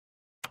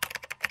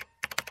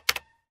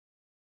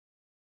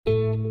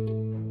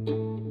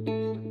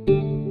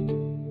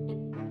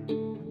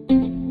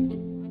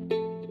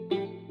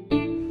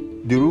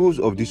rules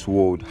of this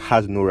world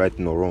has no right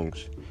nor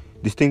wrongs,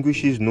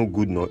 distinguishes no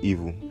good nor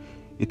evil.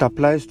 It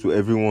applies to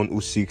everyone who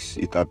seeks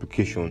its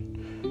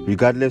application,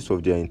 regardless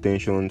of their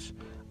intentions,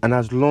 and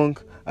as long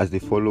as they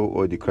follow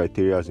all the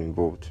criteria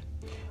involved.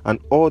 And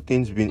all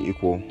things being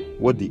equal,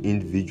 what the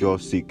individual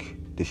seek,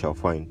 they shall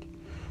find.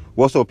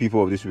 What's up,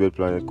 people of this weird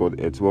planet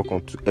called Earth?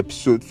 Welcome to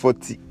episode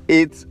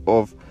 48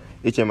 of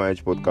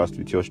HMIH podcast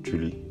with yours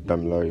truly,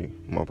 Damilare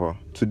Mapa.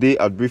 Today,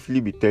 I'll briefly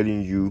be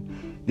telling you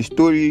the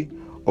story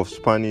of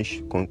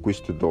Spanish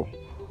Conquistador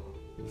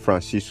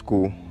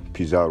Francisco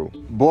Pizarro.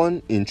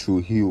 Born in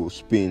Trujillo,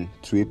 Spain,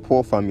 to a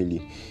poor family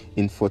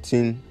in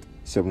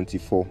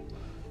 1474,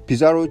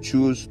 Pizarro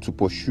chose to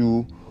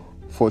pursue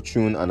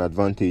fortune and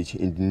advantage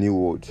in the New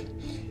World.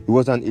 He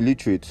was an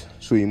illiterate,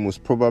 so he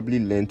most probably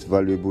learnt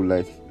valuable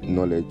life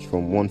knowledge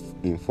from one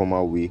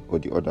informal way or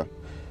the other.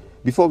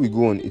 Before we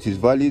go on, it is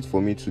valid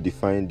for me to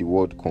define the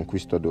word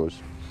conquistadors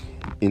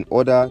in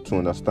order to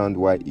understand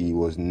why he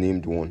was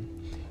named one.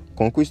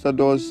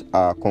 Conquistadors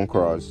are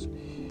conquerors,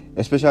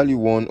 especially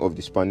one of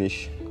the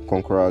Spanish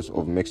conquerors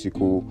of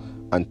Mexico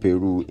and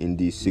Peru in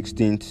the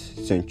 16th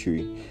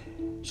century.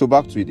 So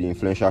back to the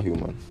influential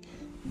human.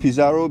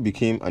 Pizarro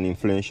became an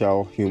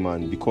influential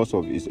human because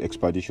of his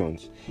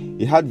expeditions.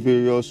 He had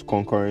various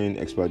conquering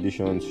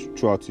expeditions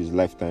throughout his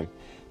lifetime,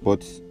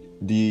 but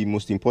the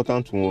most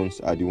important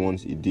ones are the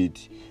ones he did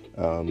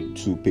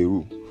to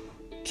Peru.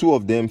 Two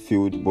of them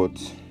failed, but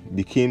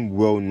became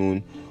well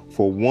known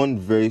for one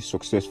very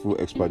successful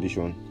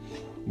expedition.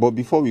 But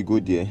before we go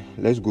there,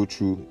 let's go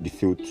through the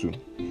failed two.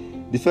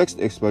 The first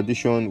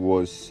expedition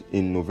was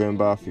in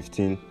November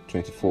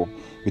 1524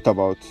 with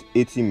about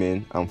 80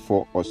 men and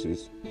 4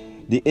 horses.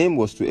 The aim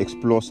was to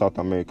explore South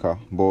America,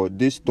 but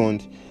this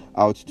turned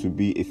out to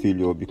be a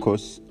failure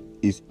because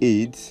his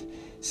aides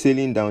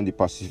sailing down the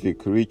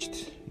Pacific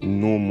reached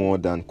no more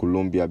than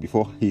Colombia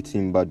before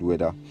hitting bad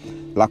weather,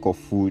 lack of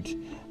food,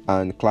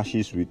 and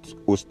clashes with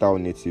hostile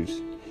natives.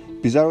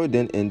 Pizarro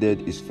then ended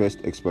his first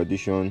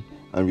expedition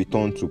and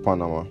returned to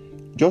Panama.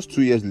 Just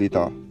 2 years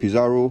later,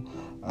 Pizarro,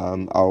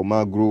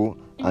 Almagro,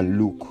 and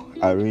Luke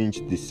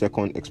arranged the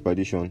second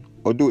expedition,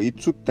 although it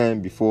took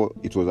time before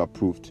it was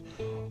approved.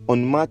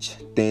 On March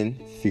 10,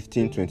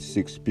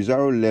 1526,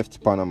 Pizarro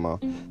left Panama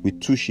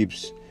with 2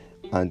 ships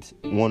and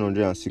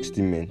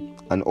 160 men,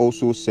 and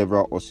also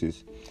several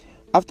horses.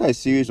 After a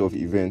series of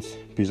events,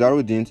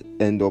 Pizarro didn't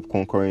end up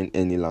conquering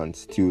any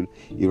lands till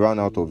he ran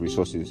out of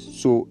resources,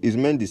 so his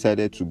men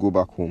decided to go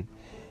back home,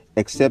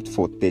 except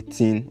for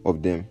 13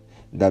 of them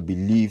that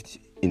believed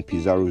in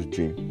Pizarro's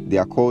dream. They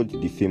are called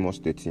the famous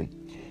 13.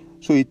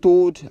 So he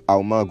told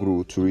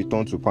Almagro to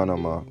return to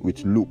Panama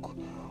with Luke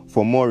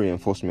for more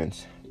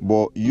reinforcements,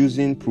 but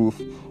using proof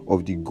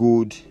of the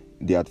gold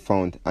they had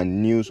found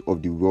and news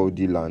of the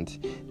wealthy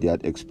land they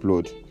had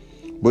explored.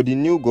 But the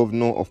new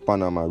governor of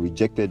Panama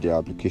rejected their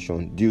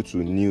application due to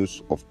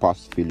news of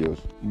past failures.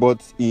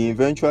 But he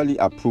eventually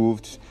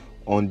approved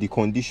on the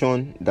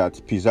condition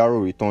that Pizarro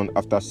return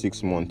after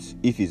 6 months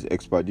if his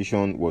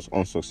expedition was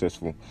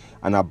unsuccessful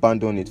and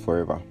abandon it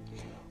forever.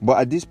 But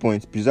at this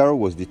point, Pizarro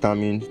was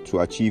determined to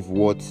achieve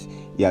what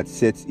he had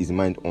set his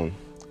mind on.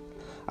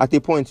 At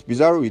a point,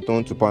 Pizarro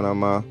returned to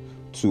Panama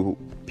to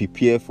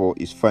prepare for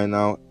his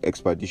final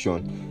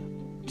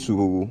expedition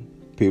to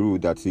Peru,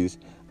 that is.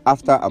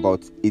 After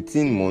about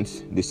 18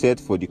 months, they set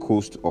for the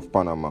coast of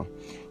Panama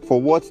for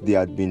what they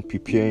had been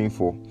preparing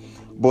for.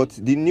 But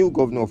the new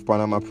governor of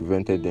Panama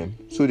prevented them,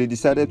 so they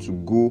decided to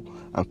go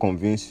and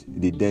convince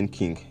the then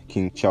king,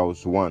 King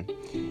Charles I.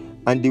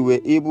 And they were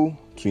able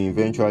to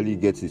eventually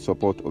get the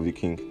support of the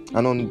king.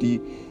 And on the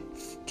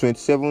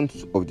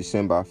 27th of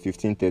December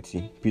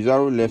 1530,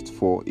 Pizarro left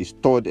for his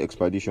third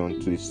expedition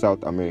to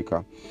South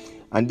America.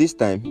 And this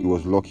time he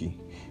was lucky.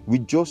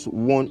 With just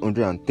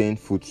 110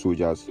 foot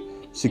soldiers,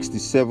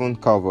 67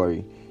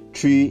 cavalry,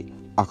 3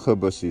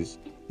 arquebuses,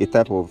 a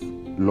type of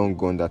long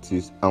gun that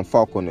is, and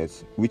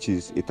falconets, which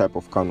is a type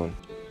of cannon.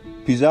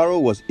 Pizarro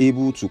was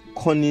able to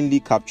cunningly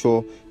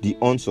capture the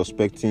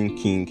unsuspecting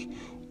king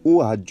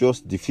who had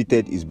just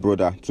defeated his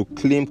brother to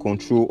claim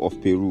control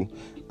of Peru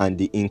and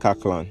the Inca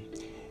clan.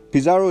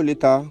 Pizarro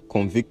later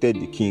convicted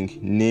the king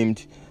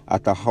named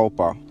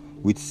Atahualpa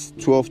with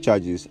 12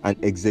 charges and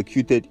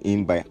executed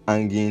him by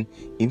hanging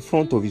in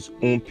front of his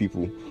own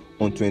people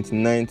on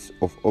 29th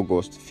of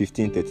August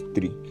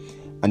 1533,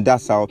 and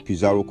that's how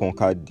Pizarro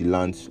conquered the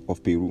lands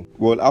of Peru.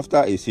 Well, after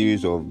a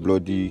series of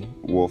bloody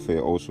warfare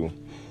also.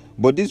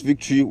 But this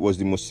victory was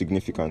the most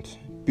significant.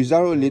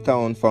 Pizarro later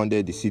on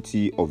founded the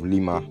city of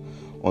Lima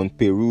on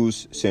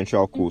Peru's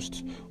central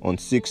coast on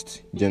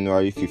 6th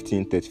January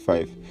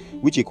 1535,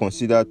 which he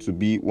considered to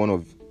be one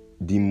of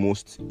the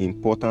most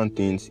important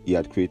things he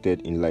had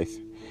created in life.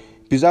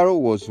 Pizarro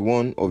was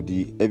one of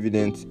the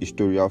evident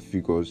historical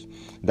figures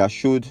that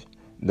showed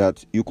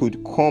that you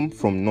could come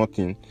from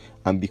nothing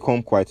and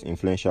become quite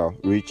influential,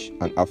 rich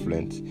and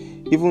affluent,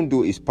 even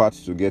though his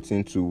path to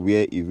getting to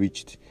where he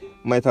reached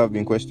might have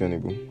been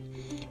questionable.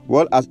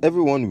 Well, as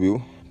everyone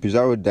will,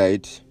 Pizarro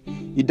died.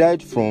 He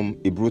died from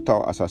a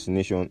brutal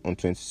assassination on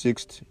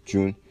 26th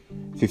June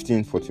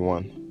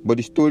 1541. But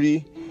the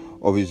story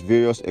of his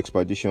various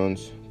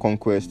expeditions,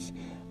 conquests,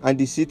 and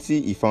the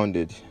city he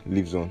founded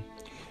lives on.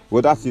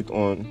 Well, that's it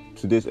on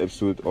today's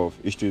episode of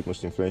History's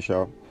Most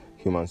Influential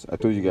Humans. I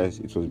told you guys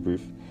it was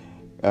brief.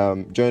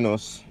 Join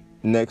us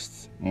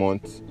next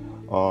month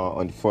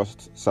on the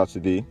first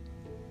Saturday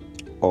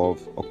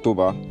of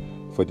October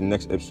for the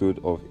next episode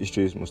of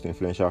History's Most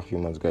Influential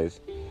Humans, guys.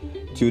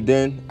 Till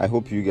then, I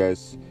hope you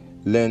guys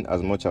learn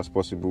as much as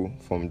possible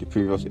from the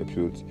previous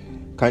episodes.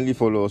 Kindly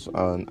follow us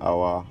on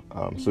our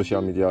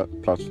social media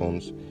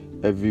platforms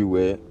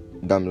everywhere,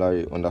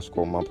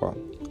 damlari_mapper,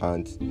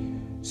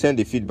 and send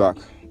the feedback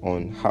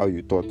on how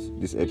you thought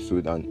this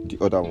episode and the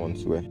other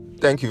ones were.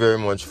 Thank you very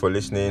much for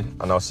listening,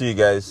 and I'll see you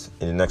guys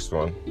in the next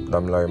one.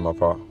 Damlari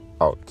Mapper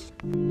out.